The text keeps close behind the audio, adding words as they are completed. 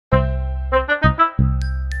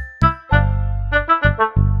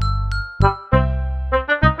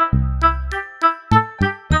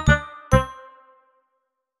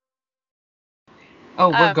Oh,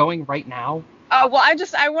 we're Um, going right now? well, I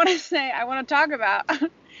want to talk about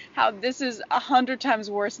how this is 100 times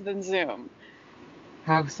worse than Zoom.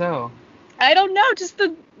 How so? I don't know, just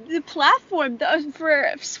the platform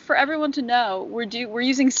for everyone to know. We're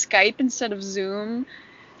using Skype instead of Zoom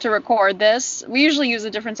to record this. We usually use a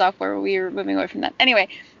different software. We're moving away from that. Anyway,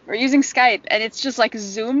 we're using Skype, and it's just like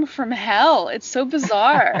Zoom from hell. It's so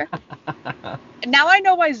bizarre. Now I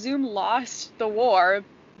know why Zoom lost the war,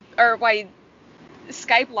 or why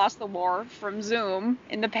Skype lost the war from Zoom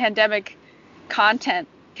in the pandemic content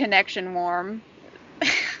connection war.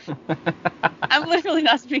 I'm literally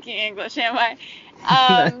not speaking English, am I?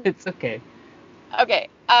 No, Um, it's okay. okay.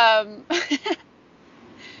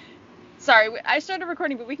 Sorry, I started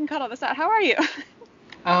recording, but we can cut all this out. How are you?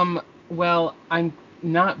 Well, I'm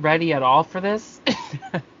not ready at all for this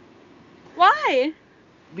Why?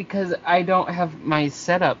 because I don't have my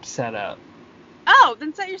setup set up. Oh,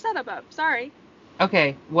 then set your setup up. Sorry.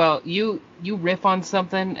 Okay, well, you riff on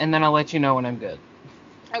something and then I'll let you know when I'm good.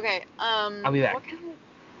 Okay. I'll be back. What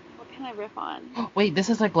can I riff on? Wait, this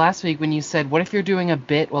is like last week when you said, "What if you're doing a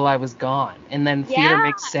bit while I was gone?" And then theater Yeah.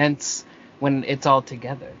 makes sense when it's all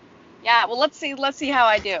together. Yeah. Well, let's see how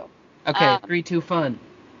I do. Okay, Um, 3, 2, fun.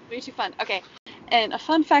 way too fun. Okay. And a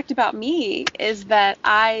fun fact about me is that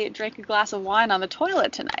I drank a glass of wine on the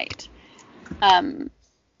toilet tonight. Um,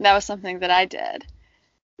 that was something that I did.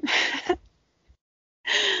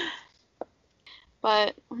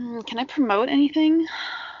 But can I promote anything?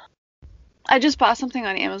 I just bought something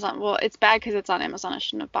on Amazon. Well, it's bad because it's on Amazon. I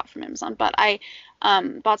shouldn't have bought from Amazon, but I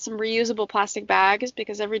bought some reusable plastic bags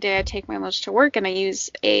because every day I take my lunch to work and I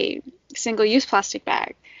use a single-use plastic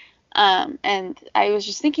bag. And I was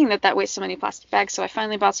just thinking that that wastes so many plastic bags, so I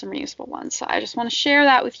finally bought some reusable ones. So I just want to share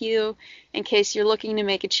that with you in case you're looking to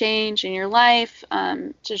make a change in your life,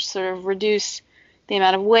 to just sort of reduce the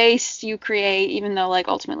amount of waste you create, even though like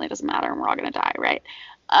ultimately it doesn't matter and we're all gonna die, right?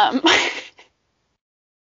 Um,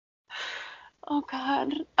 oh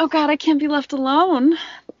God, oh God, I can't be left alone.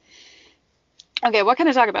 Okay, what can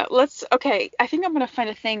I talk about? Okay, I think I'm gonna find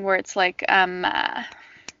a thing where it's like a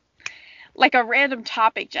random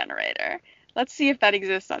topic generator. Let's see if that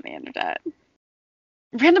exists on the internet.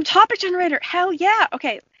 Random topic generator. Hell yeah.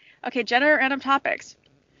 Okay. Okay, generate random topics.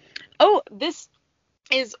 Oh, this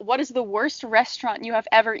is what is the worst restaurant you have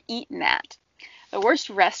ever eaten at? The worst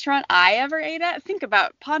restaurant I ever ate at?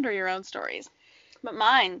 Ponder your own stories. But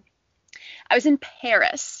mine, I was in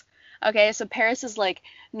Paris. Okay, so Paris is like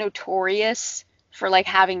notorious for like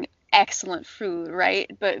having excellent food,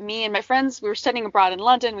 right? But me and my friends, we were studying abroad in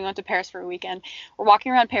London. We went to Paris for a weekend. We're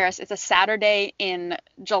walking around Paris. It's a Saturday in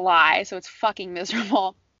July, so it's fucking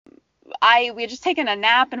miserable. We had just taken a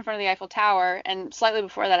nap in front of the Eiffel Tower, and slightly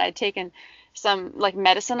before that, I'd taken some like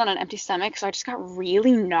medicine on an empty stomach, so I just got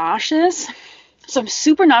really nauseous. So I'm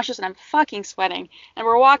super nauseous and I'm fucking sweating. And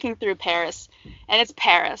we're walking through Paris, and it's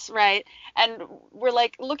Paris, right? And we're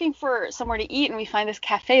like looking for somewhere to eat, and we find this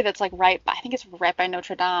cafe that's like I think it's right by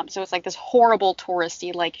Notre Dame. So it's like this horrible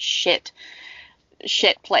touristy like shit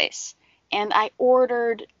place. And I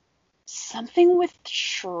ordered something with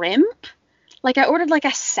shrimp. Like I ordered like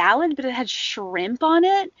a salad, but it had shrimp on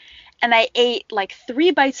it. And I ate like 3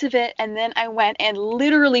 bites of it, and then I went and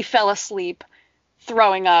literally fell asleep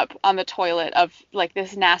throwing up on the toilet of like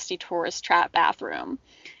this nasty tourist trap bathroom.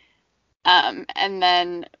 And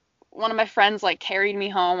then one of my friends like carried me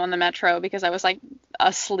home on the metro because I was like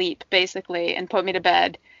asleep basically and put me to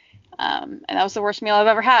bed. And that was the worst meal I've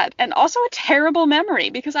ever had. And also a terrible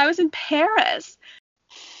memory because I was in Paris.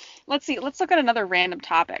 Let's see. Let's look at another random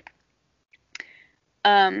topic.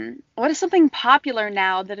 What is something popular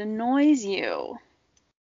now that annoys you?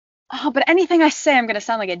 Oh, but anything I say, I'm gonna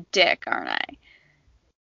sound like a dick, aren't I?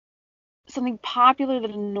 Something popular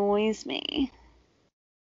that annoys me.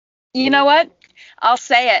 You know what? I'll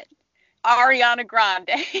say it. Ariana Grande.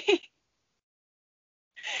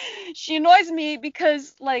 She annoys me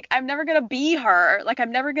because like I'm never gonna be her. Like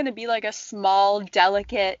I'm never gonna be like a small,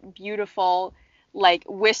 delicate, beautiful, like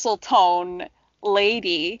whistle tone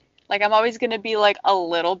lady. Like I'm always gonna be like a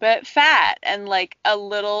little bit fat and like a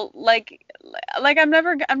little like I'm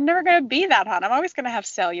never gonna be that hot. I'm always gonna have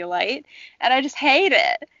cellulite and I just hate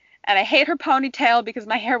it. And I hate her ponytail because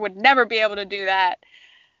my hair would never be able to do that.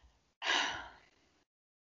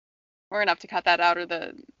 We're gonna have to cut that out or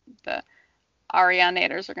the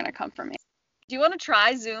Arianators are gonna come for me. Do you want to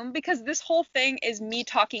try Zoom? Because this whole thing is me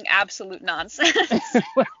talking absolute nonsense.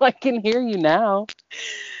 Well, I can hear you now.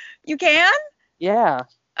 You can? Yeah,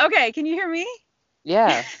 Okay, can you hear me?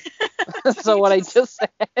 yeah. So You what I just just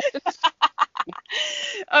said.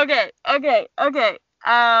 okay.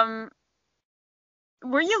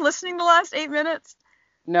 Were you listening the last 8 minutes?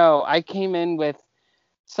 No, I came in with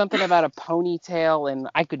something about a ponytail, and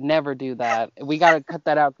I could never do that. We got to cut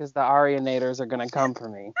that out because the Arianators are going to come for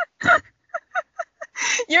me.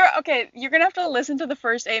 You're gonna have to listen to the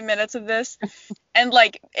first 8 minutes of this, and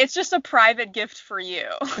like it's just a private gift for you.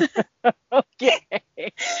 Okay.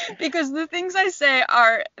 Because the things I say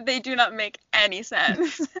they do not make any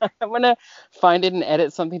sense. I'm going to find it and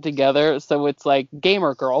edit something together so it's like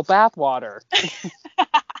gamer girl bathwater.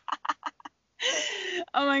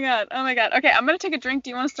 Oh my god. Oh my god. Okay, I'm gonna take a drink. Do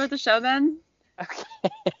you want to start the show then?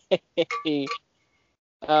 Okay.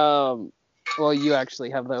 Well, you actually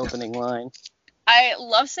have the opening line. I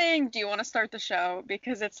love saying, "Do you want to start the show?"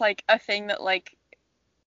 because it's like a thing that like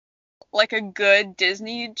a good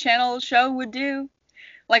Disney Channel show would do.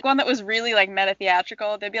 Like one that was really like meta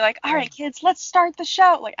theatrical. They'd be like, "All right, kids, let's start the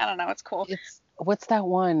show." Like, I don't know, it's cool. What's that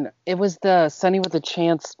one? It was the Sunny with a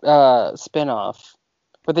Chance spinoff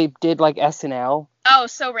where they did like SNL. Oh,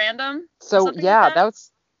 So Random? So yeah,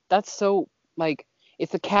 that's so like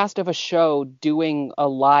it's the cast of a show doing a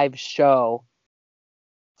live show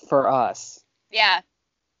for us. Yeah.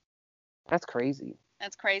 That's crazy.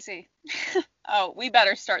 That's crazy. Oh, we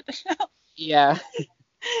better start the show. Yeah.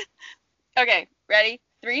 Okay, ready?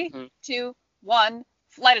 3, 2, 1.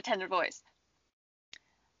 Flight attendant voice.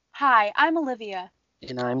 Hi, I'm Olivia.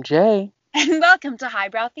 And I'm Jay. And welcome to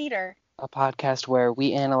Highbrow Theater. A podcast where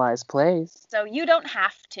we analyze plays. So you don't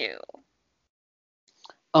have to.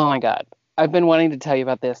 Oh my god. I've been wanting to tell you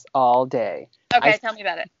about this all day. Okay, tell me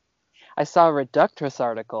about it. I saw a Reductress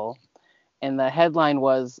article, and the headline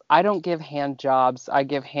was, "I don't give hand jobs, I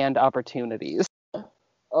give hand opportunities."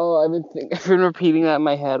 Oh, I've been repeating that in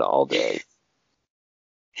my head all day.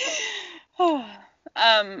 What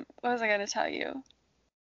was I going to tell you?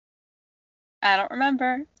 I don't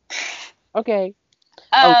remember. Okay.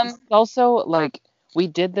 Also, like, we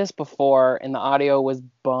did this before, and the audio was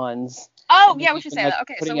buns. Oh, yeah, we should say that.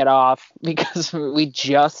 Okay, putting it off because we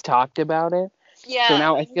just talked about it. Yeah. So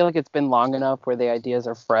now I feel like it's been long enough where the ideas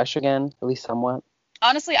are fresh again, at least somewhat.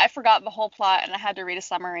 Honestly, I forgot the whole plot, and I had to read a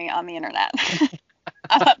summary on the internet. So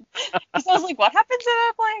I was like, what happens in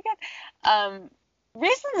that play again?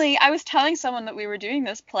 Recently, I was telling someone that we were doing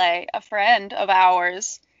this play, a friend of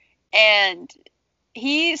ours, and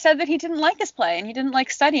he said that he didn't like this play and he didn't like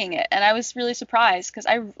studying it, and I was really surprised because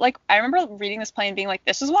I remember reading this play and being like,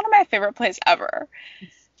 this is one of my favorite plays ever.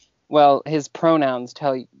 Well, his pronouns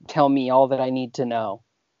tell me all that I need to know.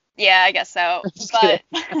 Yeah, I guess so. But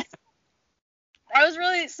I was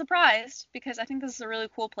really surprised because I think this is a really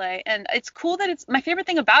cool play, and it's cool that my favorite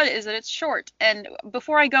thing about it is that it's short. And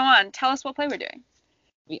before I go on, tell us what play we're doing.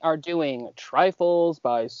 We are doing Trifles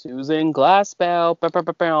by Susan Glaspell.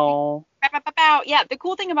 Yeah, the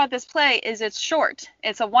cool thing about this play is it's short.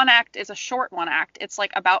 It's a short one act. It's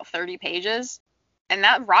like about 30 pages, and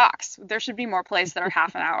that rocks. There should be more plays that are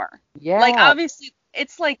half an hour. Yeah. Like, obviously,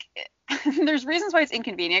 it's like, there's reasons why it's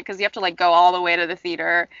inconvenient, because you have to like go all the way to the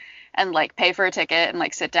theater and like pay for a ticket and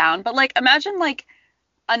like sit down. But like, imagine like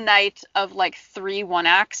a night of like 3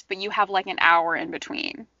 one-acts, but you have like an hour in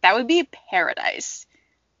between. That would be paradise.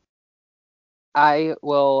 I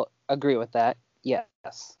will agree with that.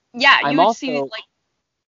 Yes. Yeah, you would see like.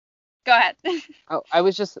 Go ahead. Oh, I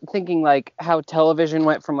was just thinking like how television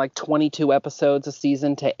went from like 22 episodes a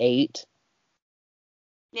season to 8.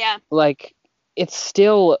 Yeah. Like, it's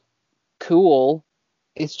still cool.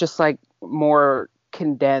 It's just like more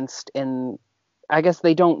condensed, and I guess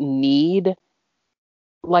they don't need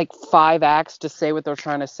like 5 acts to say what they're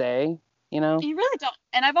trying to say, you know? You really don't.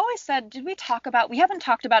 And I've always said, we haven't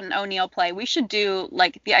talked about an O'Neill play. We should do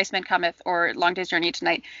like The Iceman Cometh or Long Day's Journey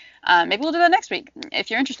tonight. Maybe we'll do that next week if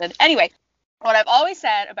you're interested. Anyway, what I've always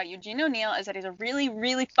said about Eugene O'Neill is that he's a really,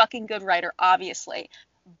 really fucking good writer, obviously.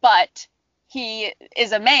 But he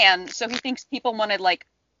is a man, so he thinks people want to like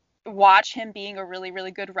watch him being a really,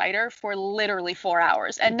 really good writer for literally 4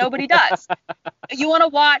 hours, and nobody does. You want to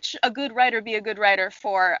watch a good writer be a good writer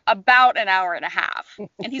for about an hour and a half.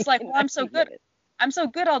 And he's like, well, I'm so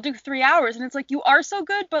good, I'll do 3 hours. And it's like, you are so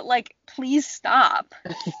good, but like, please stop.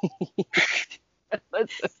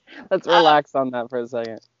 Let's relax on that for a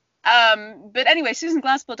second. But anyway, Susan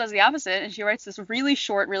Glaspell does the opposite, and she writes this really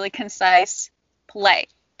short, really concise play.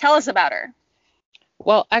 Tell us about her.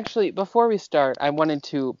 Well, actually, before we start, I wanted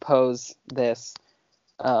to pose this.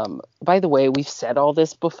 By the way, we've said all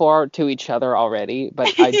this before to each other already, but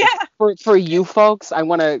for you folks, I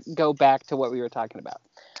want to go back to what we were talking about.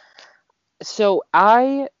 So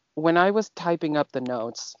when I was typing up the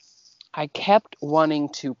notes, I kept wanting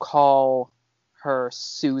to call her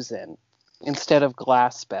Susan instead of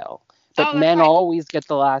Glaspell, but men always get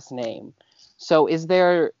the last name. So is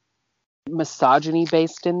there misogyny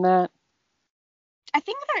based in that? I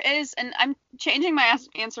think there is, and I'm changing my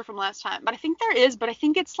answer from last time, but I think there is, but I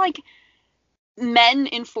think it's like men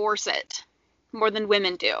enforce it more than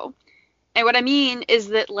women do. And what I mean is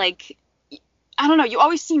that, like, I don't know, you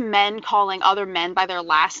always see men calling other men by their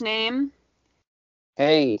last name.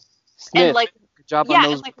 Hey, And Smith, like, good job on yeah,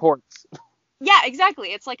 those and like, reports. yeah,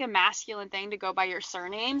 exactly. It's like a masculine thing to go by your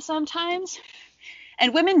surname sometimes.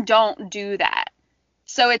 And women don't do that.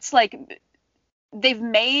 So it's like they've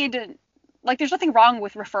made, like, there's nothing wrong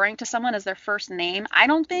with referring to someone as their first name. I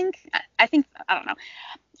don't think. I think, I don't know.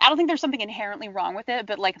 I don't think there's something inherently wrong with it,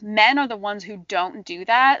 but like men are the ones who don't do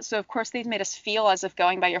that. So of course they've made us feel as if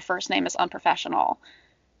going by your first name is unprofessional.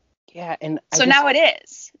 Yeah, and So now it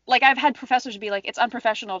is. Like, I've had professors be like, it's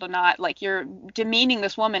unprofessional to not, like, you're demeaning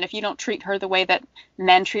this woman if you don't treat her the way that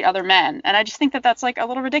men treat other men. And I just think that that's like a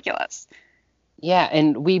little ridiculous. Yeah,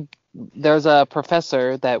 and there's a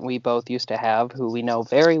professor that we both used to have who we know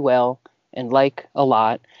very well and like a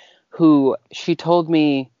lot, who she told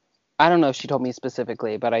me, I don't know if she told me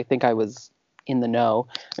specifically, but I think I was in the know.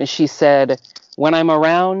 And she said, when I'm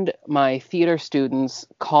around my theater students,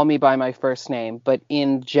 call me by my first name, but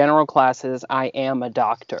in general classes, I am a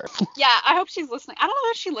doctor. Yeah, I hope she's listening. I don't know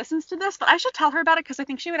if she listens to this, but I should tell her about it because I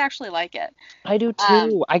think she would actually like it. I do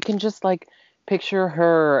too. I can just like picture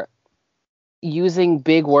her using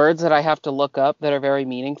big words that I have to look up that are very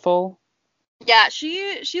meaningful. Yeah,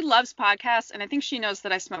 she loves podcasts, and I think she knows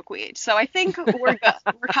that I smoke weed. So I think we're good.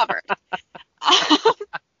 We're covered.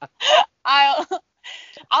 I'll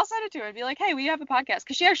I'll send it to her and be like, hey, we have a podcast,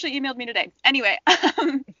 because she actually emailed me today. Anyway, we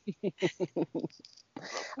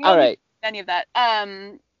All don't need right. any of that.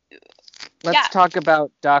 Let's talk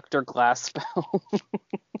about Dr. Glassspell.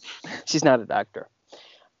 She's not a doctor.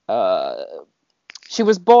 She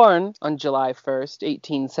was born on July 1st,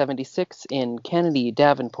 1876 in Kennedy,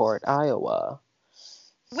 Davenport, Iowa.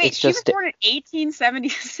 Wait, she was born in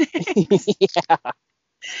 1876? Yeah.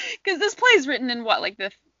 Because this play is written in what, like the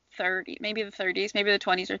 30s, maybe the 30s, maybe the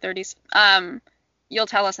 20s or 30s. You'll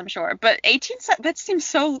tell us, I'm sure. But that seems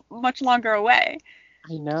so much longer away.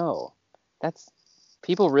 I know.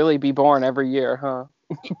 People really be born every year, huh?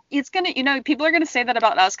 It's gonna, people are gonna say that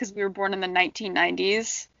about us because we were born in the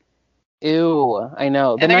 1990s. Ew, I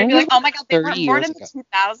know. And they're gonna be like, oh my god, they weren't born in the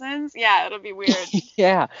 2000s? Yeah, it'll be weird.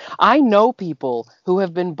 Yeah. I know people who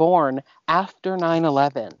have been born after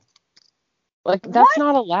 9/11. Like, that's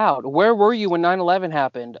not allowed. Where were you when 9/11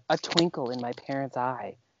 happened? A twinkle in my parents'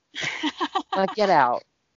 eye. Like, get out.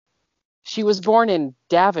 She was born in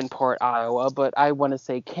Davenport, Iowa, but I want to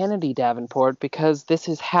say Kennedy Davenport because this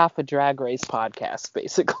is half a Drag Race podcast,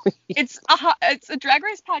 basically. It's a Drag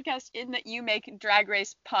Race podcast in that you make Drag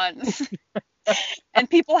Race puns. And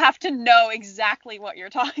people have to know exactly what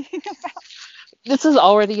you're talking about. This is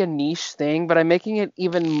already a niche thing, but I'm making it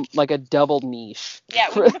even like a double niche. Yeah,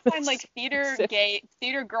 we need to find like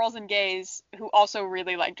theater girls and gays who also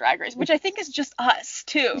really like Drag Race, which I think is just us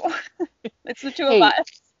too. It's the two of us.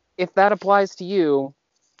 If that applies to you,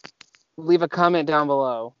 leave a comment down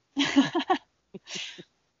below.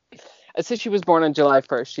 Since she was born on July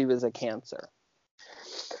 1st, she was a Cancer.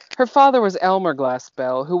 Her father was Elmer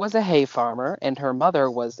Glassspell, who was a hay farmer, and her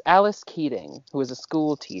mother was Alice Keating, who was a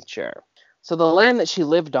school teacher. So the land that she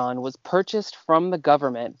lived on was purchased from the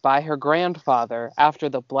government by her grandfather after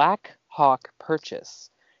the Black Hawk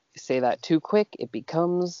Purchase. If you say that too quick, it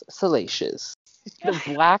becomes salacious. The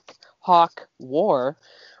Black Hawk War,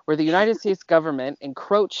 where the United States government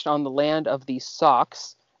encroached on the land of the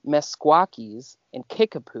Sauks, Meskwakis, and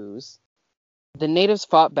Kickapoos. The natives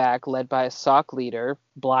fought back, led by a Sauk leader,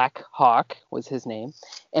 Black Hawk was his name,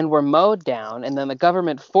 and were mowed down, and then the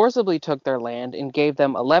government forcibly took their land and gave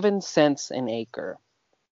them 11 cents an acre.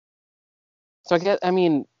 So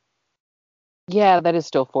that is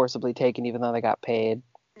still forcibly taken, even though they got paid.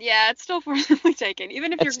 Yeah, it's still forcibly taken,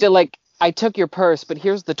 even if it's still like, I took your purse, but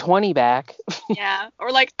here's the 20 back. Yeah,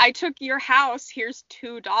 or like, I took your house, here's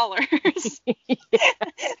 $2.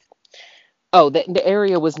 Oh, the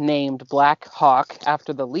area was named Black Hawk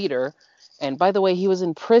after the leader, and by the way, he was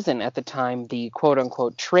in prison at the time the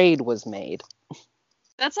quote-unquote trade was made.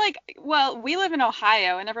 That's like, well, we live in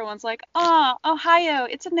Ohio, and everyone's like, oh, Ohio,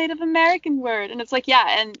 it's a Native American word. And it's like,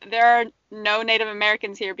 yeah, and there are no Native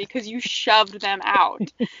Americans here because you shoved them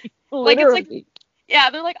out. Like, it's like, yeah,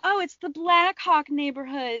 they're like, oh, it's the Black Hawk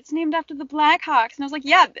neighborhood. It's named after the Black Hawks. And I was like,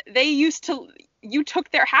 yeah, you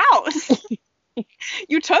took their house.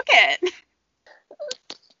 You took it.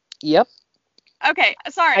 Yep. Okay,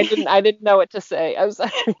 sorry. I didn't know what to say. I'm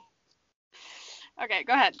sorry. Okay,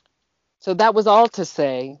 go ahead. So that was all to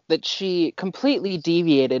say that she completely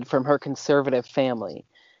deviated from her conservative family.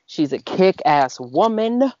 She's a kick-ass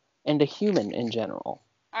woman and a human in general.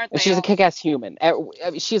 Aren't they She's all? a kick-ass human. I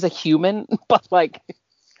mean, she's a human, but like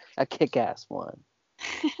a kick-ass one.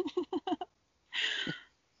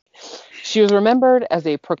 She was remembered as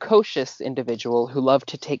a precocious individual who loved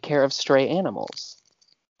to take care of stray animals.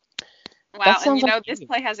 Wow, and you know, this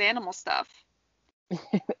play has animal stuff.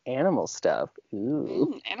 Animal stuff.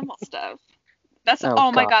 Ooh. Animal stuff. That's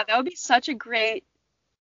oh my god, that would be such a great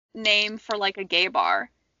name for like a gay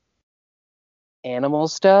bar. Animal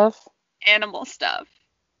stuff? Animal stuff.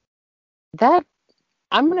 That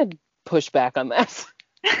I'm gonna push back on that.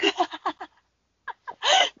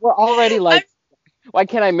 We're already like, why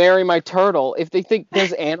can't I marry my turtle if they think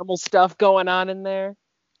there's animal stuff going on in there?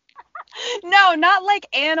 No, not like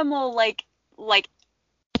animal like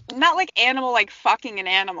not like animal like fucking an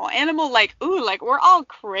animal. Animal like, ooh, like we're all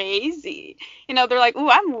crazy. You know, they're like, ooh,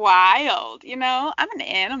 I'm wild, you know? I'm an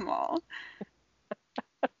animal.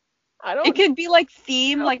 It could be like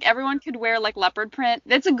theme, like everyone could wear like leopard print.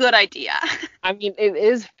 That's a good idea. I mean, it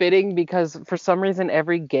is fitting because for some reason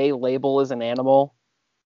every gay label is an animal.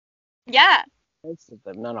 Yeah. Most of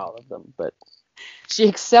them, not all of them, but she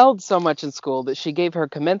excelled so much in school that she gave her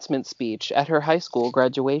commencement speech at her high school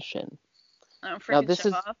graduation. Oh, now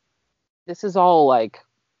this is all like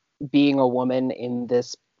being a woman in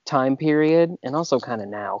this time period, and also kind of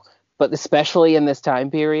now, but especially in this time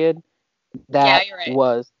period, that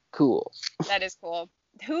was cool. That is cool.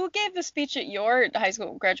 Who gave the speech at your high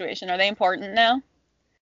school graduation? Are they important now?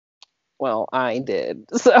 Well, I did.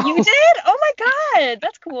 So. You did? Oh my god,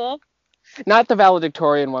 that's cool. Not the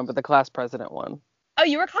valedictorian one, but the class president one. Oh,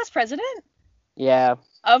 you were class president? Yeah.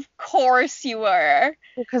 Of course you were.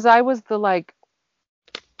 Because I was the like,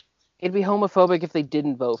 it'd be homophobic if they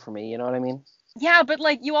didn't vote for me, you know what I mean? Yeah, but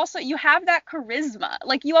like you have that charisma.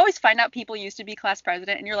 Like you always find out people used to be class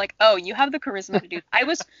president and you're like, oh, you have the charisma to do it. I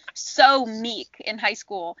was so meek in high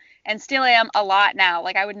school and still am a lot now.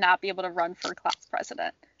 Like I would not be able to run for class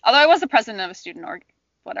president. Although I was the president of a student org,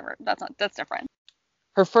 whatever. That's different.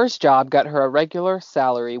 Her first job got her a regular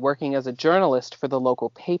salary working as a journalist for the local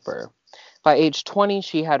paper. By age 20,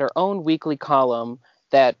 she had her own weekly column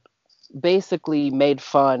that basically made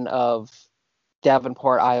fun of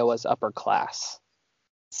Davenport, Iowa's upper class.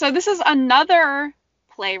 So this is another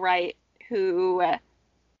playwright who...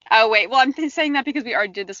 oh, wait. Well, I'm saying that because we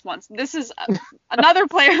already did this once. This is another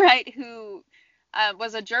playwright who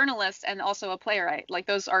was a journalist and also a playwright. Like,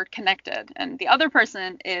 those are connected. And the other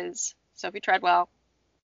person is Sophie Treadwell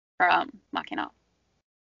from Mackinac.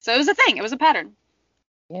 So it was a thing. It was a pattern.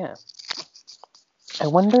 Yeah. I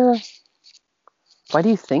wonder... why do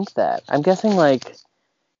you think that? I'm guessing, like,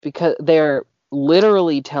 because they're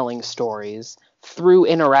literally telling stories through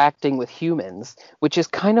interacting with humans, which is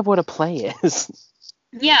kind of what a play is.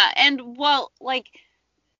 Yeah, and, well, like,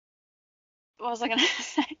 what was I going to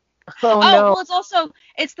say? No. Well,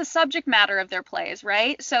 it's the subject matter of their plays,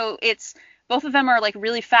 right? So both of them are, like,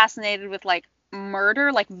 really fascinated with, like,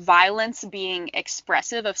 murder, like, violence being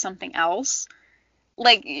expressive of something else.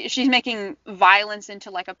 Like, she's making violence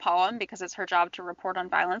into, like, a poem because it's her job to report on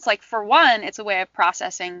violence. Like, for one, it's a way of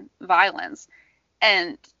processing violence.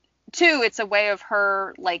 And two, it's a way of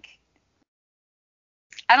her, like,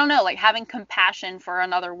 I don't know, like, having compassion for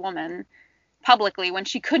another woman publicly when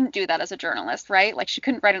she couldn't do that as a journalist, right? Like, she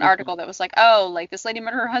couldn't write an article that was like, oh, like, this lady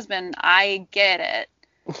murdered her husband, I get it.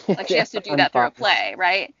 Like, she has to do that through a play,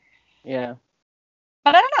 right? Yeah.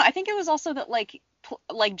 But I don't know. I think it was also that, like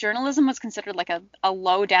journalism was considered like a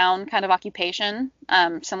low down kind of occupation,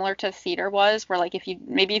 similar to theater was, where like if you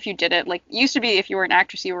did it, like used to be if you were an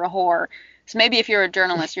actress you were a whore. So maybe if you're a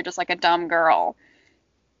journalist you're just like a dumb girl.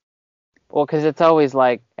 Well, because it's always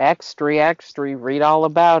like extra, read all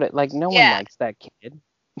about it. Like no one likes that kid.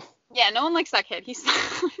 Yeah, no one likes that kid. He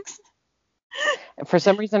sucks. For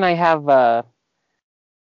some reason, I have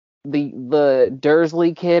the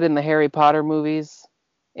Dursley kid in the Harry Potter movies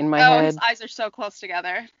in my head. Oh, his eyes are so close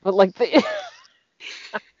together. But like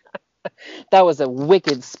that was a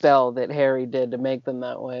wicked spell that Harry did to make them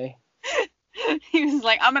that way. He was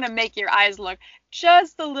like, I'm gonna make your eyes look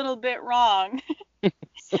just a little bit wrong.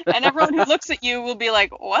 And everyone who looks at you will be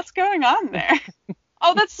like, what's going on there?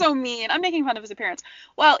 Oh, that's so mean. I'm making fun of his appearance.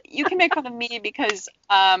 Well, you can make fun of me because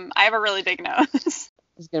I have a really big nose.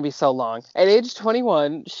 It's going to be so long. At age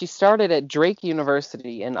 21, she started at Drake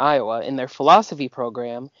University in Iowa in their philosophy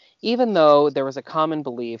program, even though there was a common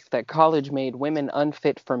belief that college made women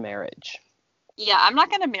unfit for marriage. Yeah, I'm not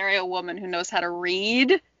going to marry a woman who knows how to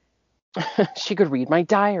read. She could read my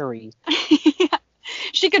diary. Yeah.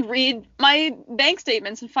 She could read my bank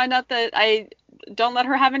statements and find out that I don't let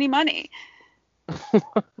her have any money.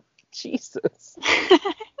 Jesus.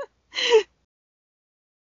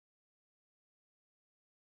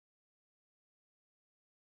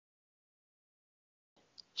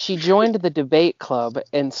 She joined the debate club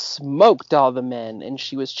and smoked all the men, and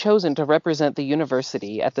she was chosen to represent the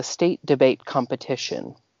university at the state debate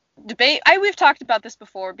competition. Debate. We've talked about this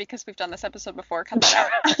before because we've done this episode before. Cut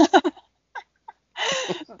that out.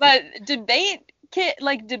 But debate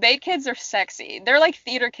kids are sexy. They're like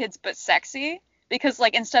theater kids but sexy because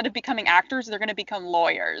like instead of becoming actors, they're gonna become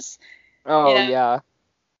lawyers. Oh, yeah.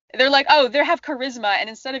 They're like, oh, they have charisma, and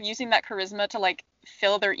instead of using that charisma to like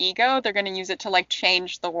fill their ego, they're gonna use it to like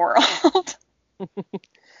change the world.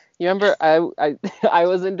 You remember I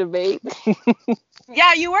was in debate?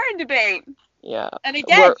 Yeah, you were in debate. Yeah. And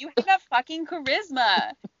again, you have that fucking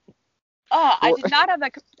charisma. Oh, I did not have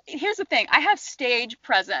that. Here's the thing. I have stage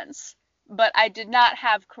presence, but I did not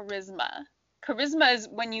have charisma. Charisma is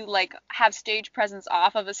when you like have stage presence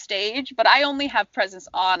off of a stage, but I only have presence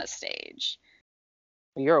on a stage.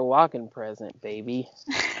 You're a walking present, baby.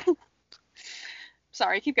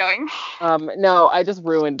 Sorry, keep going. No, I just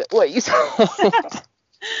ruined what you said.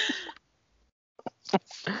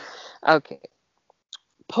 Okay.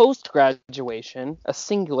 Post-graduation, a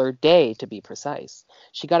singular day to be precise,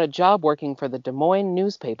 she got a job working for the Des Moines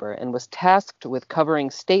newspaper and was tasked with covering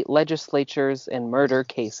state legislatures and murder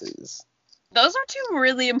cases. Those are two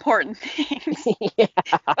really important things. Yeah.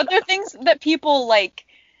 But they're things that people like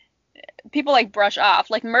brush off.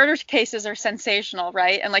 Like murder cases are sensational,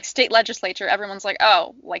 right? And like state legislature, everyone's like,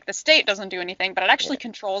 oh, like the state doesn't do anything, but it actually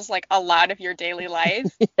controls like a lot of your daily life.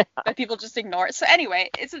 But people just ignore it. So anyway,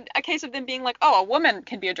 it's a case of them being like, oh, a woman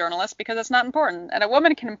can be a journalist because it's not important, and a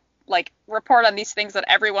woman can like report on these things that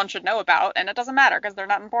everyone should know about, and it doesn't matter because they're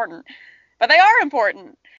not important, but they are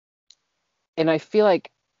important. And I feel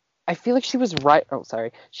like she was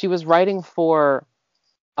she was writing for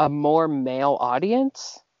a more male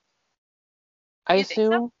audience. I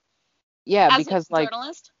assume. So? Yeah, as because a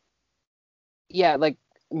journalist? Yeah, like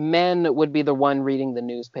men would be the one reading the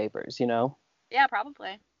newspapers, you know? Yeah,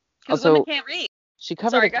 probably. Because women can't read. She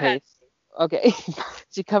covered a case. Ahead. Okay.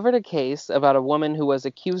 She covered a case about a woman who was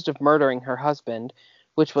accused of murdering her husband,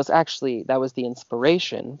 which was actually, that was the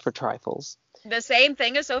inspiration for Trifles. The same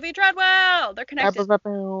thing as Sophie Treadwell. They're connected.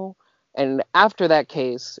 And after that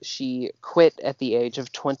case, she quit at the age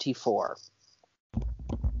of 24.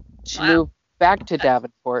 She moved back to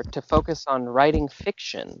Davenport to focus on writing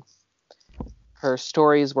fiction. Her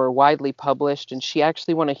stories were widely published, and she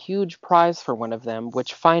actually won a huge prize for one of them,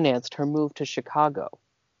 which financed her move to Chicago.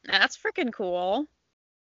 That's freaking cool.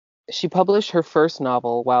 She published her first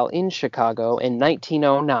novel while in Chicago in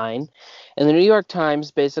 1909, and the New York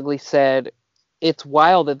Times basically said, it's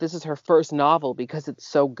wild that this is her first novel because it's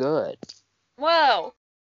so good. Whoa.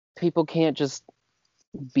 People can't just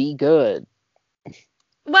be good.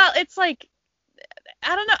 Well, it's like,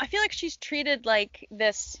 I don't know. I feel like she's treated like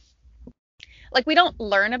this. Like, we don't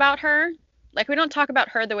learn about her. Like, we don't talk about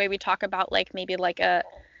her the way we talk about, like, maybe like an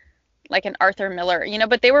Arthur Miller, you know,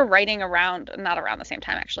 but they were writing not around the same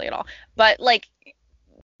time actually at all. But, like,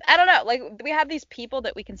 I don't know. Like, we have these people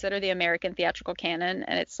that we consider the American theatrical canon,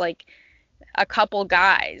 and it's, like, a couple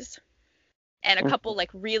guys and a couple, like,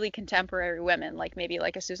 really contemporary women, like maybe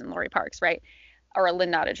like a Susan Laurie Parks, right? Or a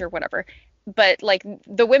Lynn Nottage or whatever. But, like,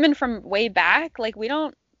 the women from way back, like, we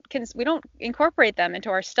don't incorporate them into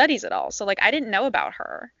our studies at all. So, like, I didn't know about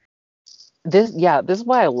her. This is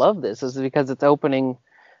why I love this, is because it's opening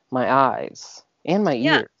my eyes and my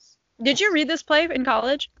ears. Did you read this play in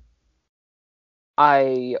college?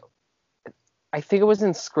 I think it was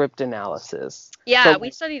in script analysis. Yeah, we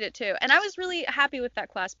studied it too. And I was really happy with that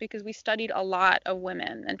class because we studied a lot of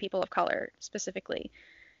women and people of color specifically.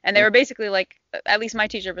 And they were basically like, at least my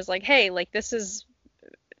teacher was like, hey, like, this is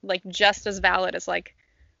like just as valid as like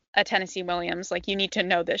a Tennessee Williams. Like, you need to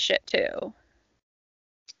know this shit too.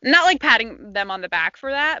 Not like patting them on the back for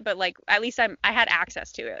that, but like at least I had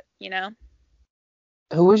access to it, you know?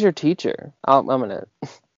 Who was your teacher? I'm gonna.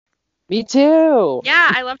 Me too.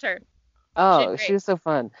 Yeah, I loved her. Oh, she was so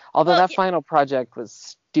fun. Although that final project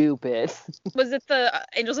was stupid. Was it the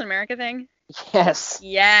Angels in America thing? Yes.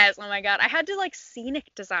 Yes. Oh my God. I had to like scenic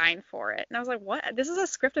design for it. And I was like, what? This is a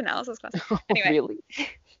script analysis class. Anyway. Really?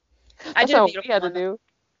 I did a beautiful one. To do.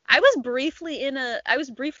 I was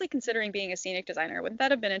briefly considering being a scenic designer. Wouldn't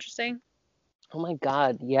that have been interesting? Oh my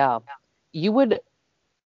God. Yeah. You would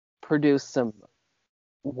produce some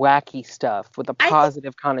wacky stuff with a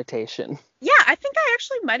positive connotation. Yeah, I think I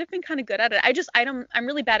actually might have been kind of good at it. I'm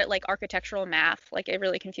really bad at like architectural math. Like, it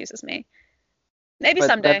really confuses me. Maybe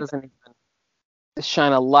someday. That doesn't even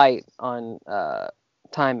shine a light on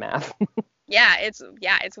time math. Yeah,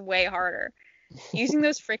 it's way harder. Using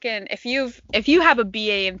those freaking if you have a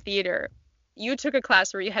BA in theater, you took a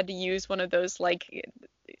class where you had to use one of those like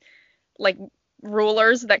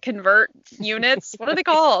rulers that convert units. What are they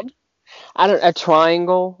called? A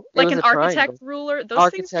triangle. It Like was an a architect triangle. ruler.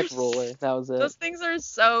 Architect ruler. That was it. Those things are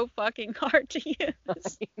so fucking hard to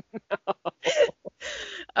use.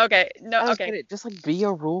 Okay, no, I don't okay. get it. Just like be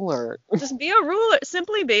a ruler. Just be a ruler.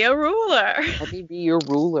 Simply be a ruler. Let me be your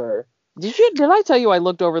ruler. Did I tell you I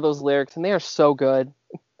looked over those lyrics and they are so good?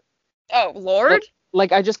 Oh, Lord?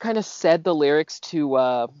 Like I just kind of said the lyrics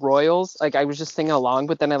to Royals. Like I was just singing along,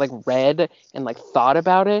 but then I like read and like thought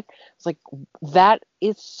about it. It's like that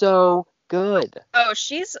is so good. Oh,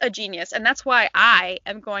 she's a genius, and that's why I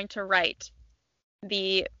am going to write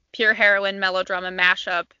the pure heroine melodrama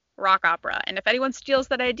mashup rock opera. And if anyone steals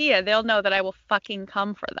that idea, they'll know that I will fucking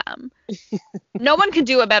come for them. No one can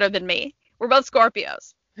do it better than me. We're both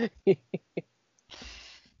Scorpios.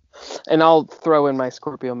 And I'll throw in my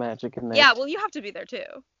Scorpio magic in there. Yeah, well, you have to be there too.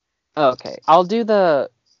 Okay, I'll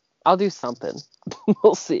do something.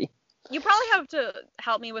 We'll see. You probably have to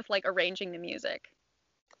help me with like arranging the music.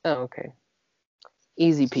 Oh, okay.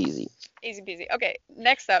 Easy peasy. Easy peasy. Okay,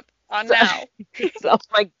 next up on Now. Oh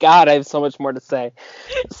my god, I have so much more to say.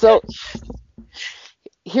 So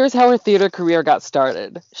here's how her theater career got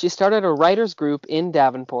started. She started a writers group in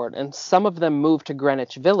Davenport, and some of them moved to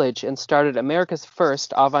Greenwich Village and started America's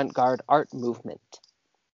first avant-garde art movement.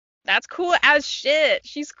 That's cool as shit.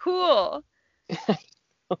 She's cool.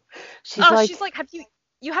 She's like, have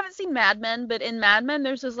you haven't seen Mad Men, but in Mad Men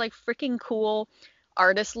there's this like freaking cool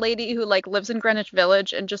artist lady who like lives in Greenwich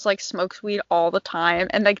Village and just like smokes weed all the time,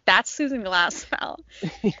 and like that's Susan Glassfell.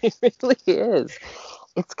 It really is.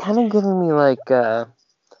 It's kind of giving me like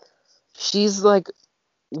she's like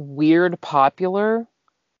weird popular,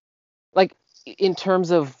 like in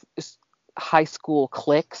terms of high school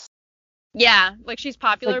cliques. Yeah, like she's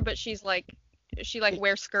popular, but she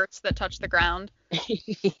wears skirts that touch the ground.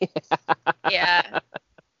 Yeah.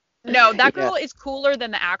 No, that girl is cooler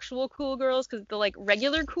than the actual cool girls, because the like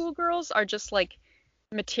regular cool girls are just like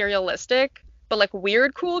materialistic, but like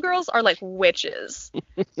weird cool girls are like witches.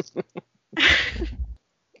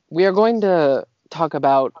 We are going to talk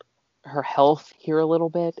about her health here a little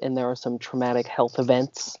bit, and there are some traumatic health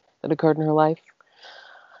events that occurred in her life.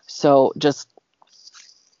 So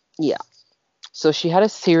So she had a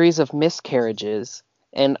series of miscarriages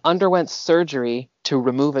and underwent surgery to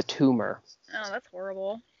remove a tumor. Oh, that's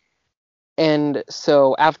horrible. And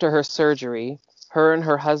so after her surgery, her and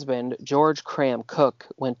her husband, George Cram Cook,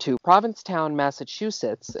 went to Provincetown,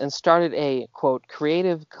 Massachusetts, and started a, quote,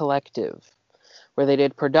 creative collective, where they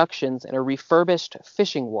did productions in a refurbished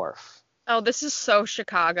fishing wharf. Oh, this is so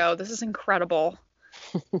Chicago. This is incredible.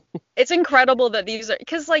 It's incredible that these are,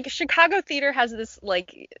 because like Chicago theater has this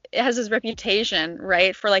reputation,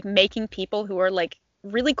 right, for like making people who are like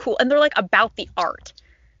really cool, and they're like about the art.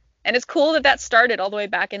 And it's cool that started all the way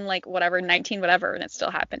back in like whatever 19 whatever, and it's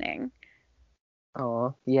still happening.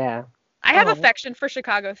 Oh, yeah. I have affection for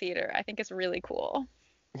Chicago theater. I think it's really cool.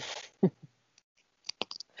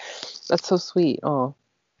 That's so sweet. Oh.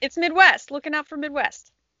 It's Midwest. Looking out for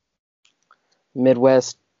Midwest.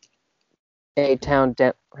 Midwest, A-town,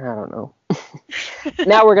 I don't know.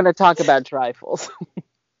 Now we're going to talk about trifles.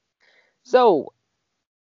 So,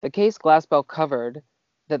 the case Glassbell covered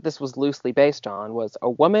that this was loosely based on was a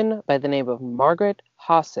woman by the name of Margaret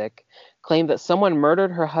Hossick claimed that someone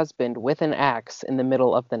murdered her husband with an axe in the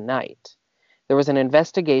middle of the night. There was an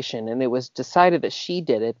investigation, and it was decided that she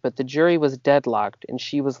did it, but the jury was deadlocked, and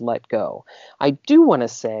she was let go. I do want to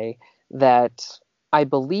say that I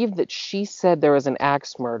believe that she said there was an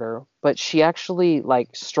axe murder, but she actually,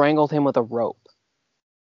 like, strangled him with a rope.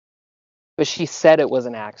 But she said it was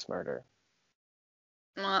an axe murder.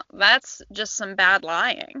 Well, that's just some bad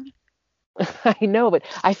lying. I know, but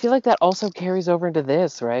I feel like that also carries over into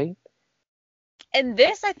this, right? And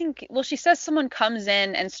this, I think, well, she says someone comes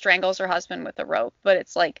in and strangles her husband with a rope, but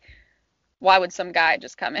it's like, why would some guy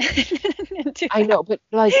just come in and do that? I know, but,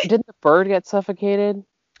 like, didn't the bird get suffocated?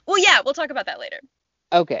 Well, yeah, we'll talk about that later.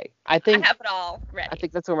 Okay, I have it all ready. I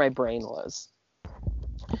think that's where my brain was.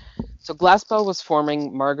 So Glassbell was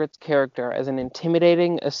forming Margaret's character as an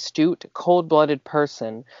intimidating, astute, cold-blooded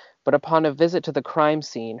person, but upon a visit to the crime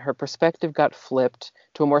scene, her perspective got flipped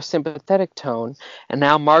to a more sympathetic tone, and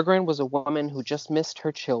now Margaret was a woman who just missed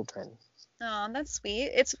her children. Oh, that's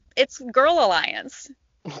sweet. It's Girl Alliance.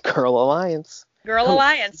 Girl Alliance. Girl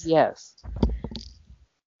Alliance. Yes.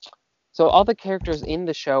 So all the characters in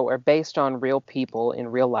the show are based on real people in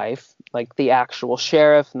real life, like the actual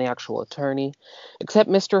sheriff and the actual attorney, except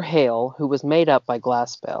Mr. Hale, who was made up by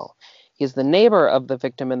Glassbell. He's the neighbor of the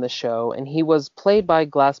victim in the show, and he was played by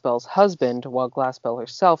Glassbell's husband, while Glassbell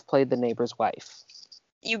herself played the neighbor's wife.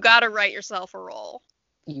 You gotta write yourself a role.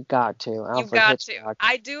 You got to. You got to.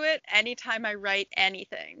 I do it anytime I write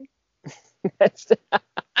anything.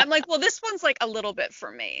 I'm like, well, this one's like a little bit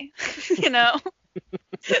for me, you know?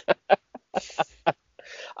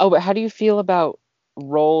 Oh, but how do you feel about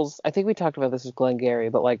roles? I think we talked about this with Glengarry,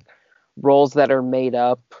 but like roles that are made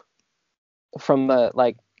up from the,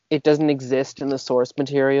 like, it doesn't exist in the source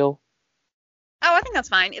material. Oh, I think that's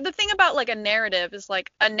fine. The thing about like a narrative is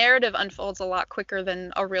like a narrative unfolds a lot quicker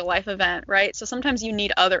than a real life event, right? So sometimes you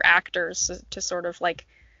need other actors to sort of like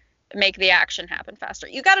make the action happen faster.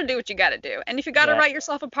 You got to do what you got to do. And if you got to write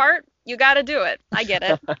yourself a part, you got to do it. I get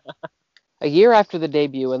it. A year after the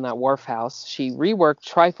debut in that wharf house, she reworked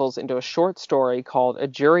Trifles into a short story called A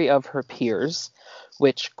Jury of Her Peers,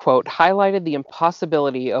 which, quote, highlighted the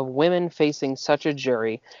impossibility of women facing such a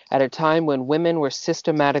jury at a time when women were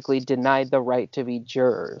systematically denied the right to be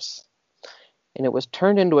jurors. And it was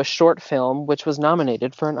turned into a short film, which was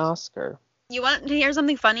nominated for an Oscar. You want to hear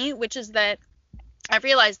something funny, which is that I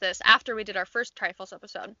realized this after we did our first Trifles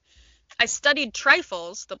episode. I studied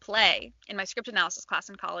Trifles, the play, in my script analysis class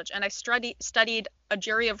in college, and I studied A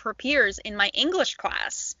Jury of Her Peers in my English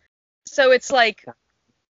class. So it's like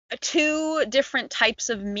two different types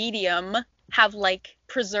of medium have like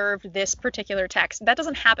preserved this particular text. That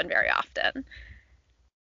doesn't happen very often.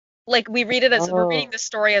 Like we read it as we're reading the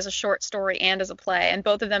story as a short story and as a play, and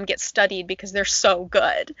both of them get studied because they're so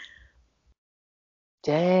good.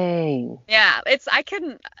 Dang. Yeah, I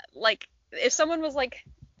couldn't, like, if someone was like,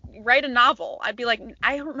 write a novel, I'd be like,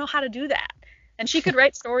 I don't know how to do that. And she could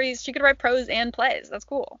write stories, she could write prose and plays. That's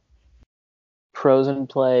cool. Prose and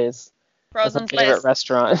plays. Prose That's and a favorite plays.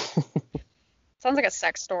 restaurant. Sounds like a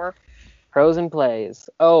sex store. Prose and plays.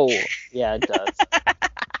 Oh, yeah, it does.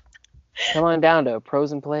 Come on down to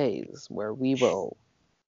Prose and Plays, where we will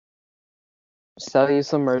sell you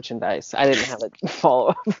some merchandise. I didn't have a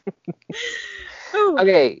follow-up.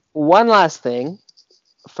 Okay, one last thing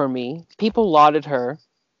for me. People lauded her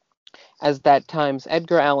as that time's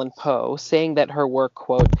Edgar Allan Poe, saying that her work,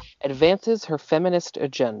 quote, advances her feminist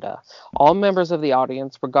agenda. All members of the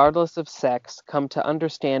audience, regardless of sex, come to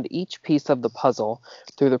understand each piece of the puzzle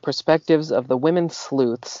through the perspectives of the women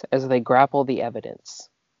sleuths as they grapple the evidence.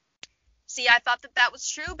 See, I thought that was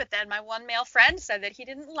true, but then my one male friend said that he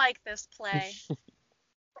didn't like this play.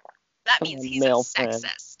 That means he's a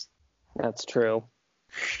sexist. That's true.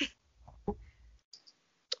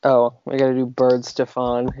 Oh, we gotta do Bird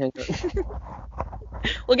Stefan.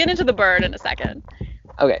 We'll get into the bird in a second.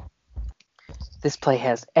 Okay. This play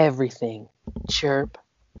has everything. Chirp,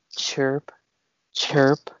 chirp,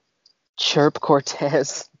 chirp, chirp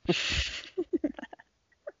Cortez.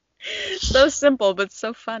 So simple, but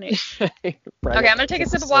so funny. Okay, I'm gonna take a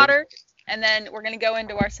sip of water, and then we're gonna go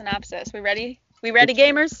into our synopsis. We ready? We ready,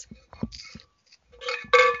 gamers?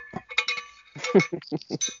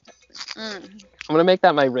 I'm gonna make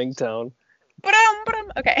that my ringtone.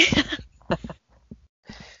 Okay.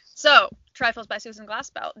 So, Trifles by Susan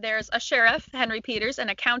Glassbell. There's a sheriff, Henry Peters, and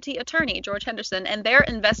a county attorney, George Henderson, and they're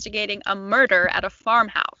investigating a murder at a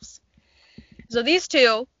farmhouse. So these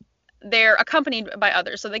two, they're accompanied by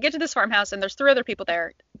others. So they get to this farmhouse, and there's 3 other people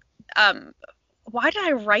there. Why did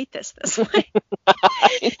I write this way?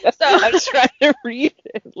 I was trying to read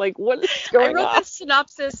it. Like, what is going on? I wrote this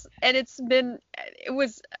synopsis, and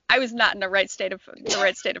I was not in the right state of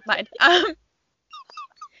mind.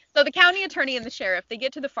 So the county attorney and the sheriff, they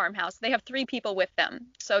get to the farmhouse. They have 3 people with them.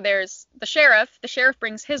 So there's the sheriff. The sheriff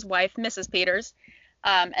brings his wife, Mrs. Peters.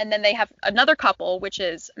 And then they have another couple, which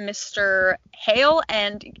is Mr. Hale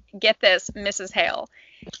and, get this, Mrs. Hale.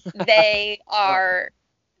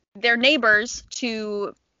 They're neighbors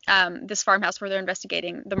to this farmhouse where they're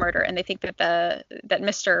investigating the murder, and they think that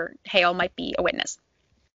Mr. Hale might be a witness.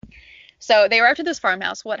 So they arrive to this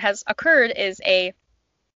farmhouse. What has occurred is a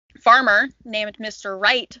farmer named Mr.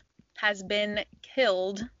 Wright has been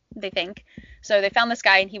killed, they think. So they found this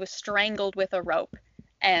guy, and he was strangled with a rope.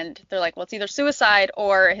 And they're like, well, it's either suicide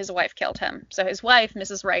or his wife killed him. So his wife,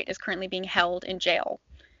 Mrs. Wright, is currently being held in jail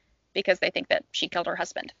because they think that she killed her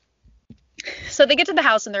husband. So they get to the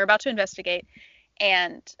house, and they're about to investigate.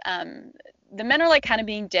 And the men are like kind of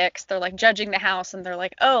being dicks. They're like judging the house, and they're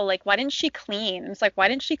like, oh, like, why didn't she clean? And it's like, why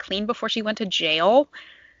didn't she clean before she went to jail?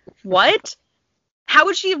 What? How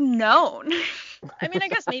would she have known? I mean, I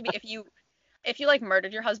guess maybe if you like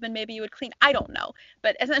murdered your husband, maybe you would clean. I don't know.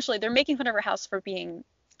 But essentially, they're making fun of her house for being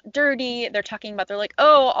dirty. They're talking about, they're like,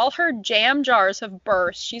 oh, all her jam jars have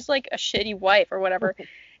burst. She's like a shitty wife or whatever.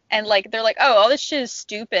 And like, they're like, oh, all this shit is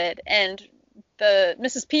stupid. And the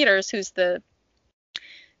Mrs. Peters, who's the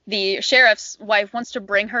sheriff's wife, wants to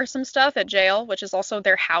bring her some stuff at jail, which is also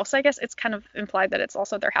their house, I guess. It's kind of implied that it's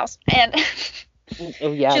also their house. And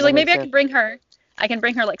Oh yeah, she's that like, maybe makes I can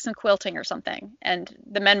bring her like some quilting or something. And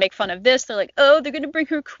the men make fun of this. They're like, oh, they're going to bring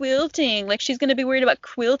her quilting. Like, she's going to be worried about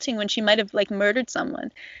quilting when she might have like murdered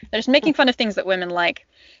someone. They're just making fun of things that women like.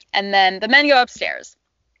 And then the men go upstairs.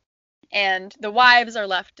 And the wives are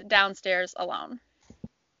left downstairs alone.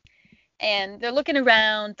 And they're looking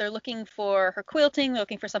around. They're looking for her quilting. They're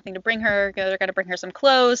looking for something to bring her. They're going to bring her some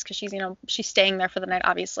clothes because she's staying there for the night,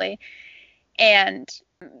 obviously. And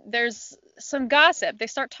there's some gossip. They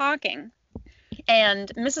start talking.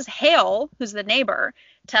 And Mrs. Hale, who's the neighbor,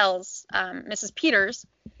 tells Mrs. Peters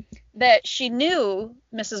that she knew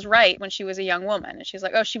Mrs. Wright when she was a young woman. And she's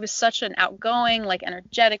like, oh, she was such an outgoing, like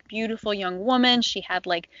energetic, beautiful young woman. She had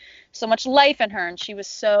like so much life in her, and she was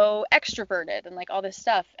so extroverted and like all this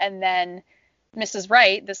stuff. And then Mrs.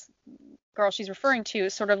 Wright, this girl she's referring to,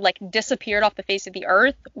 sort of like disappeared off the face of the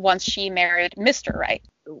earth once she married Mr. Wright.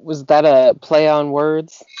 Was that a play on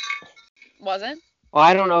words? Was it? Well,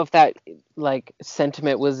 I don't know if that like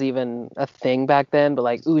sentiment was even a thing back then, but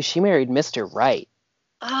like, ooh, she married Mr. Wright.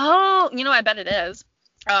 Oh, I bet it is.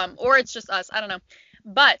 Or it's just us. I don't know.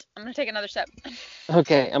 But I'm going to take another step.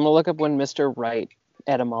 Okay, I'm going to look up when Mr. Wright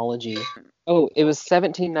etymology. Oh, it was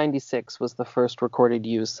 1796 was the first recorded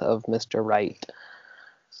use of Mr. Wright.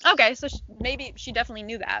 Okay, so maybe she definitely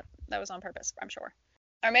knew that. That was on purpose, I'm sure.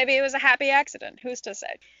 Or maybe it was a happy accident. Who's to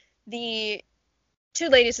say? The two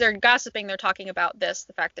ladies, they're gossiping. They're talking about this,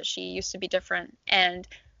 the fact that she used to be different. And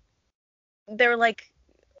they're like,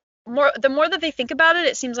 the more that they think about it,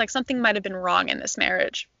 it seems like something might have been wrong in this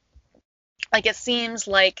marriage. Like, it seems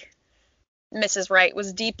like Mrs. Wright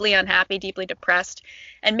was deeply unhappy, deeply depressed,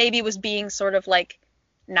 and maybe was being sort of like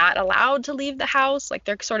not allowed to leave the house. Like,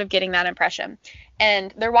 they're sort of getting that impression.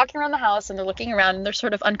 And they're walking around the house and they're looking around and they're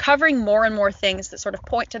sort of uncovering more and more things that sort of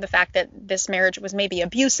point to the fact that this marriage was maybe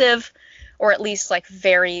abusive, or at least like a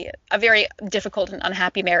very difficult and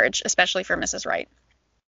unhappy marriage, especially for Mrs. Wright.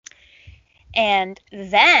 And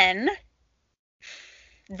then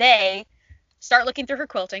they start looking through her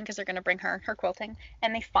quilting because they're going to bring her quilting,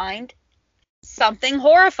 and they find something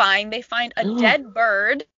horrifying. They find a dead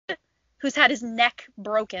bird who's had his neck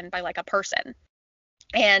broken by like a person.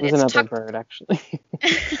 And it was another bird, actually.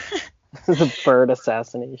 It was a bird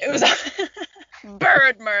assassination. It was a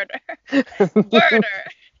bird murder. Birder.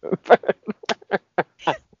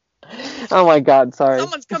 Oh my God, sorry.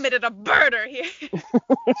 Someone's committed a birder here.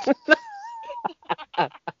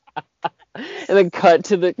 And then cut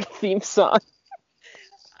to the theme song.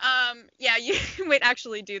 Yeah, you might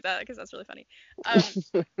actually do that because that's really funny.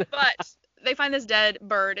 But they find this dead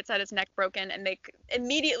bird. It's had its neck broken, and they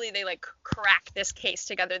immediately like crack this case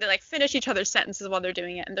together. They like finish each other's sentences while they're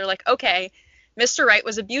doing it, and they're like, okay, Mr. Wright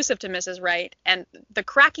was abusive to Mrs. Wright, and the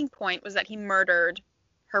cracking point was that he murdered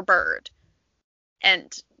her bird.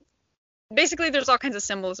 And basically there's all kinds of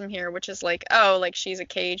symbolism here, which is like, oh, like she's a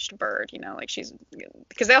caged bird, like she's,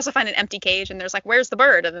 because they also find an empty cage and there's like, where's the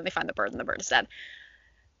bird? And then they find the bird and the bird is dead.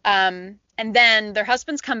 And then their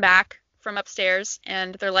husbands come back from upstairs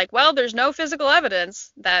and they're like, well, there's no physical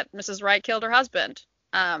evidence that Mrs. Wright killed her husband.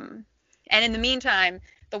 And in the meantime,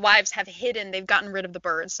 the wives they've gotten rid of the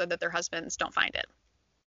bird so that their husbands don't find it.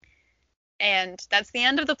 And that's the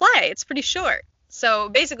end of the play. It's pretty short. So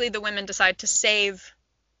basically the women decide to save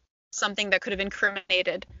something that could have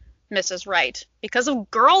incriminated Mrs. Wright because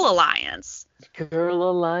of Girl Alliance. Girl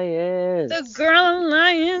Alliance. The Girl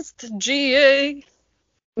Alliance, the GA.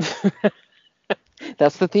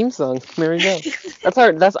 That's the theme song. There we go.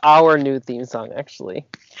 That's our new theme song, actually.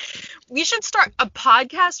 We should start a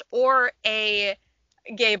podcast or a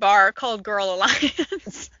gay bar called Girl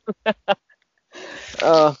Alliance.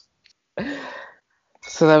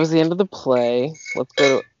 So that was the end of the play. Let's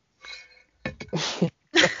go to...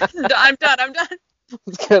 I'm done.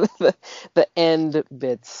 Let's go to the end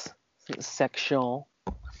bits section.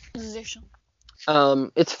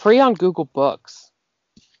 It's free on Google Books.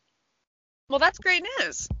 Well, that's great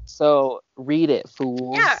news. So read it,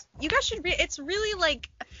 fools. Yeah, you guys should read. It's really like,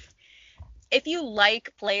 if you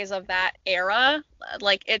like plays of that era,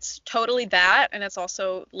 like it's totally that, and it's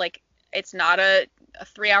also like it's not a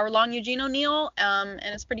 3-hour long Eugene O'Neill, and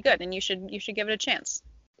it's pretty good, and you should give it a chance.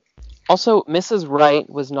 Also, Mrs. Wright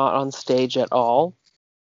was not on stage at all.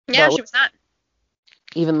 Yeah, she was not.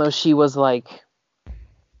 Even though she was like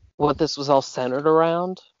what this was all centered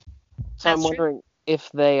around. So I'm wondering if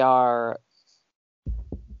they are...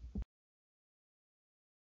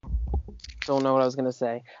 Don't know what I was going to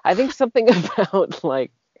say. I think something about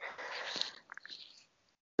like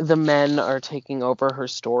the men are taking over her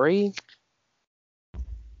story.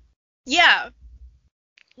 Yeah.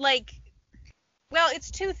 Like, well, it's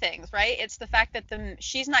two things, right? It's the fact that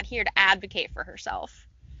she's not here to advocate for herself.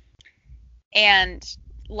 And,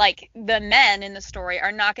 like, the men in the story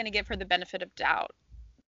are not going to give her the benefit of doubt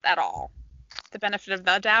at all. The benefit of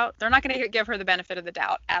the doubt? They're not going to give her the benefit of the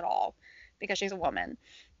doubt at all because she's a woman.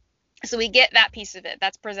 So we get that piece of it.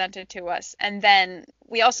 That's presented to us. And then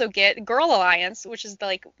we also get Girl Alliance, which is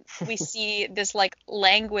like, we see this, like,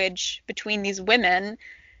 language between these women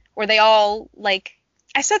where they all, like,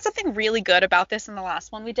 I said something really good about this in the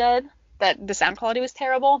last one we did, that the sound quality was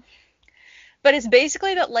terrible. But it's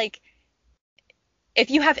basically that, like, if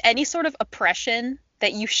you have any sort of oppression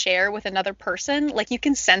that you share with another person, like, you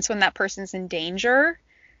can sense when that person's in danger.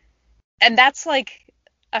 And that's, like,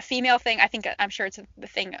 a female thing. I'm sure it's the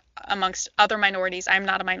thing amongst other minorities. I'm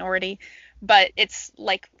not a minority, but it's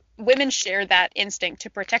like women share that instinct to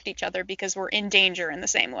protect each other because we're in danger in the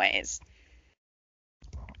same ways.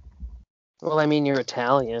 Well, I mean, you're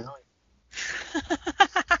Italian.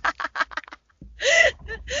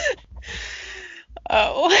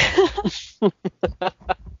 Oh.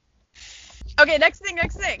 Okay, next thing.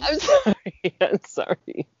 I'm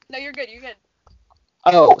sorry. No, you're good.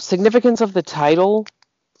 Oh, significance of the title?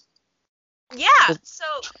 Yeah, so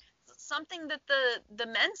something that the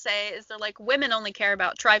men say is they're like, women only care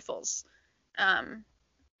about trifles. And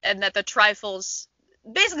that the trifles,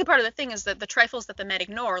 basically part of the thing is that the trifles that the men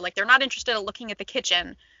ignore, like, they're not interested in looking at the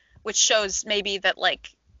kitchen, which shows maybe that, like,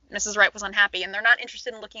 Mrs. Wright was unhappy, and they're not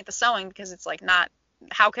interested in looking at the sewing because it's, like, not,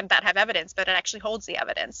 how could that have evidence? But it actually holds the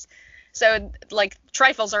evidence. So, like,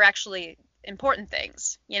 trifles are actually important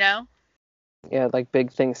things, you know? Yeah, like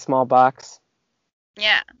big things, small box.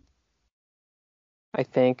 Yeah. I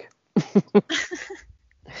think.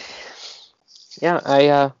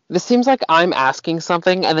 Yeah, this seems like I'm asking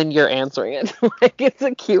something and then you're answering it. Like, it's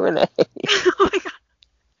a Q&A. Oh my god.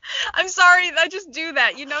 I'm sorry, I just do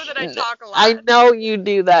that. You know that I talk a lot. I know you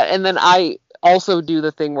do that, and then I also do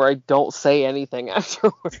the thing where I don't say anything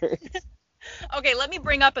afterwards. Okay, let me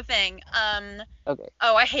bring up a thing. Okay.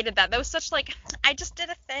 Oh, I hated that. That was such, like, I just did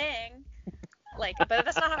a thing. Like, but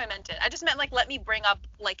that's not how I meant it. I just meant, like, let me bring up,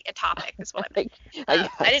 like, a topic is what I meant.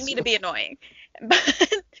 I didn't mean to be annoying. But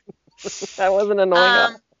that wasn't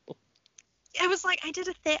annoying. I was like, I did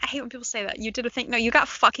a thing. I hate when people say that. You did a thing. No, you got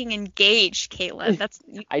fucking engaged, Caitlin. That's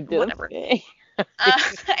I did whatever. A thing.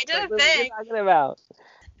 I did a thing. What are you talking about?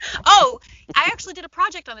 Oh, I actually did a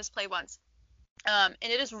project on this play once. And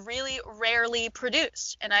it is really rarely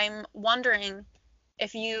produced. And I'm wondering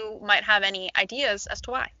if you might have any ideas as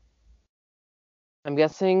to why. I'm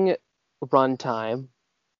guessing runtime.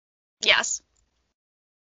 Yes.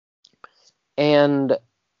 And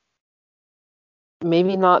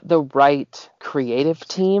maybe not the right creative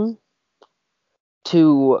team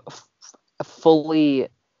to fully,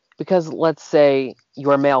 because let's say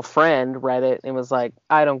your male friend read it and was like,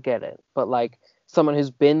 I don't get it. But, like, someone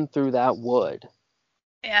who's been through that would.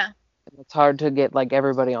 Yeah. It's hard to get, like,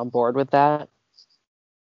 everybody on board with that.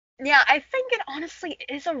 Yeah, I think it honestly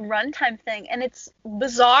is a runtime thing, and it's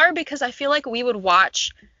bizarre because I feel like we would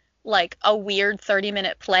watch, like, a weird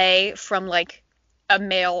 30-minute play from, like, a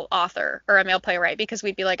male author or a male playwright because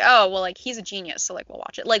we'd be like, oh, well, like, he's a genius, so, like, we'll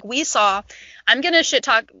watch it. Like, we saw, I'm gonna shit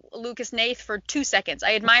talk Lucas Hnath for 2 seconds.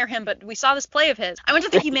 I admire him, but we saw this play of his. I went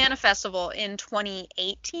to the Humana Festival in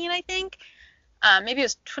 2018, I think. Maybe it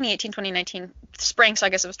was 2018, 2019, spring, so I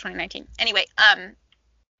guess it was 2019. Anyway,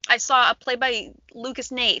 I saw a play by Lucas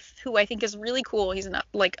Hnath, who I think is really cool. He's an,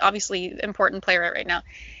 like, obviously important playwright right now,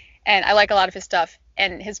 and I like a lot of his stuff.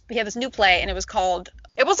 And he had this new play, and it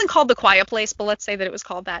wasn't called The Quiet Place, but let's say that it was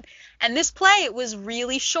called that. And this play was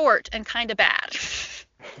really short and kind of bad.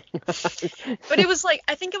 But it was like,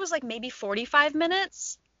 I think it was like maybe 45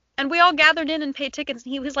 minutes. And we all gathered in and paid tickets,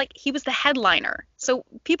 and he was the headliner. So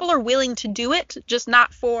people are willing to do it, just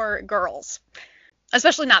not for girls.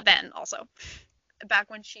 Especially not then, also. Back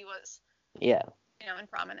when she was, yeah, in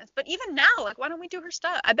prominence. But even now, like, why don't we do her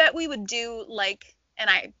stuff? I bet we would do, like,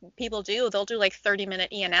 they'll do, like,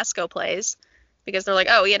 30-minute Ionesco plays, because they're like,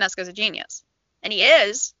 oh, Ionesco's a genius. And he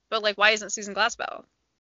is, but, like, why isn't Susan Glassbell?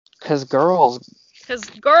 Because girls.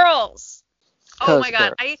 Oh my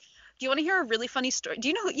god, do you want to hear a really funny story? Do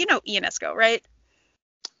you know Ionesco, right?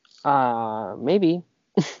 Maybe.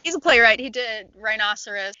 He's a playwright. He did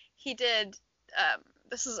Rhinoceros. He did,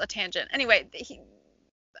 this is a tangent. Anyway,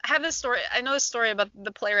 I know this story about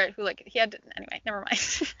the playwright who, like, anyway, never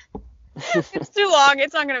mind. It's too long.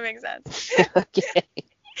 It's not going to make sense.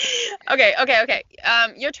 Okay.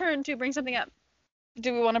 Your turn to bring something up.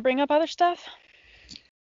 Do we want to bring up other stuff?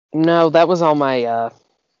 No, that was all my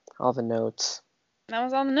all the notes. That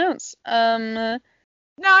was all the notes. No,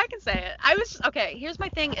 I can say it. Okay, here's my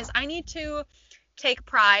thing is I need to take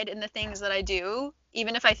pride in the things that I do,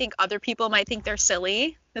 even if I think other people might think they're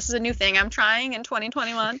silly. This is a new thing I'm trying in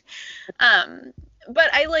 2021. But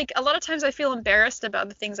I a lot of times I feel embarrassed about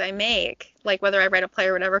the things I make, like whether I write a play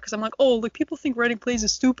or whatever, because I'm like, oh, like people think writing plays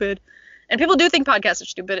is stupid. And people do think podcasts are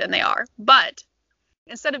stupid, and they are. But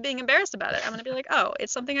instead of being embarrassed about it, I'm going to be like, oh,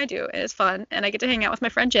 it's something I do, and it's fun, and I get to hang out with my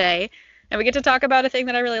friend Jay, and we get to talk about a thing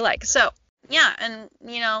that I really like. So, yeah, and,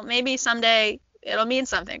 maybe someday it'll mean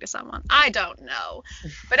something to someone. I don't know.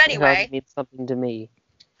 But anyway. It means something to me.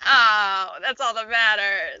 Oh, that's all that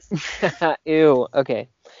matters. Ew, okay.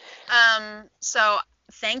 So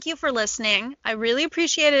thank you for listening. I really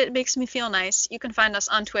appreciate it. It makes me feel nice. You can find us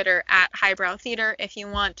on Twitter at Highbrow Theater if you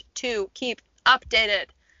want to keep updated.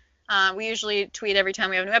 We usually tweet every time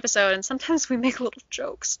we have a new episode, and sometimes we make little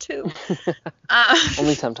jokes too.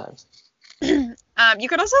 Only sometimes. You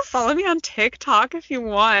can also follow me on TikTok if you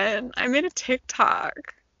want. I made a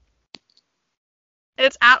TikTok.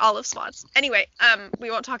 It's at Olive Spots. Anyway, we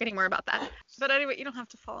won't talk anymore about that. But anyway, you don't have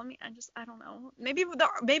to follow me. I don't know.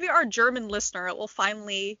 Maybe our German listener will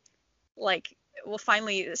finally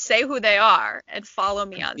say who they are and follow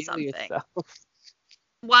me on something. Yourself.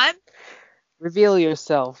 What? Reveal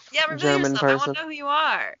yourself. Yeah, reveal German yourself. Person. I want to know who you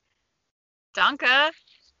are. Danke.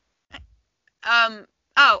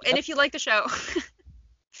 Oh, and if you like the show.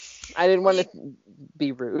 I didn't want to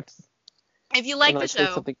be rude. If you like the show.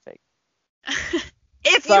 Say something fake.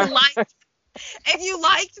 If you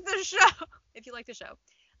liked the show,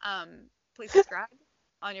 please subscribe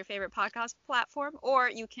on your favorite podcast platform, or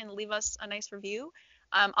you can leave us a nice review.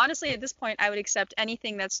 Honestly, at this point, I would accept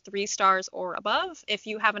anything that's 3 stars or above. If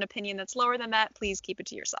you have an opinion that's lower than that, please keep it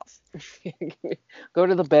to yourself. Go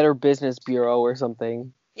to the Better Business Bureau or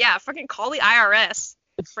something. Yeah, freaking call the IRS,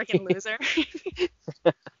 freaking loser. You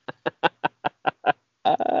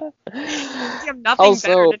have nothing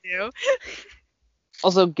better to do.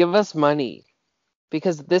 Also, give us money,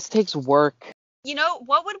 because this takes work.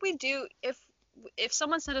 What would we do if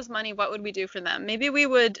someone sent us money? What would we do for them? Maybe we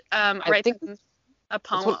would write them a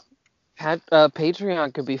poem.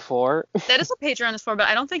 Patreon could be for. That is what Patreon is for, but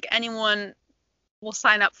I don't think anyone will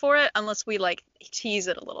sign up for it unless we tease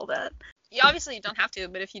it a little bit. You obviously don't have to,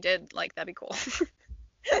 but if you did, that'd be cool.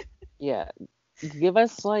 Yeah, give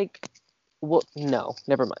us well, no,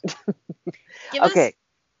 never mind.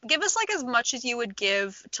 Give us as much as you would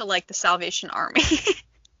give to the Salvation Army.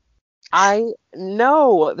 I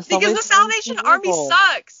know. Because the Salvation Army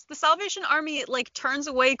sucks. The Salvation Army turns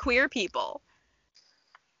away queer people.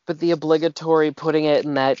 But the obligatory putting it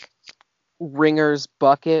in that Ringer's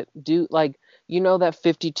bucket, that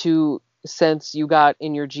 52 cents you got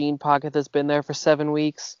in your jean pocket that's been there for 7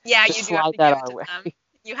 weeks? Yeah, just you do have to give it to them.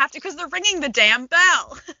 You have to, because they're ringing the damn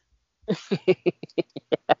bell. Yeah.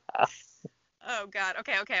 Oh God.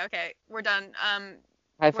 Okay. We're done.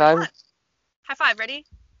 High five. High five. Ready?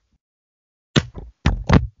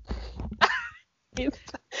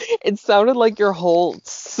 It sounded like your whole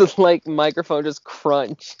microphone just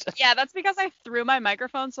crunched. Yeah, that's because I threw my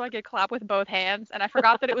microphone so I could clap with both hands, and I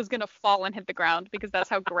forgot that it was gonna fall and hit the ground because that's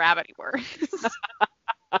how gravity works.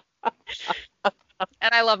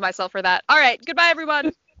 And I love myself for that. All right, goodbye,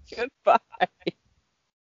 everyone. Goodbye.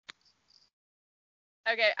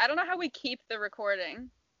 Okay, I don't know how we keep the recording.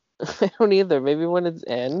 I don't either. Maybe when it's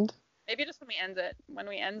end. Maybe just when we end it. When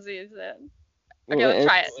we end it. Okay, let's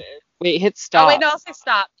try it. Wait, hit stop. Oh wait, no, I'll say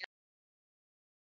stop.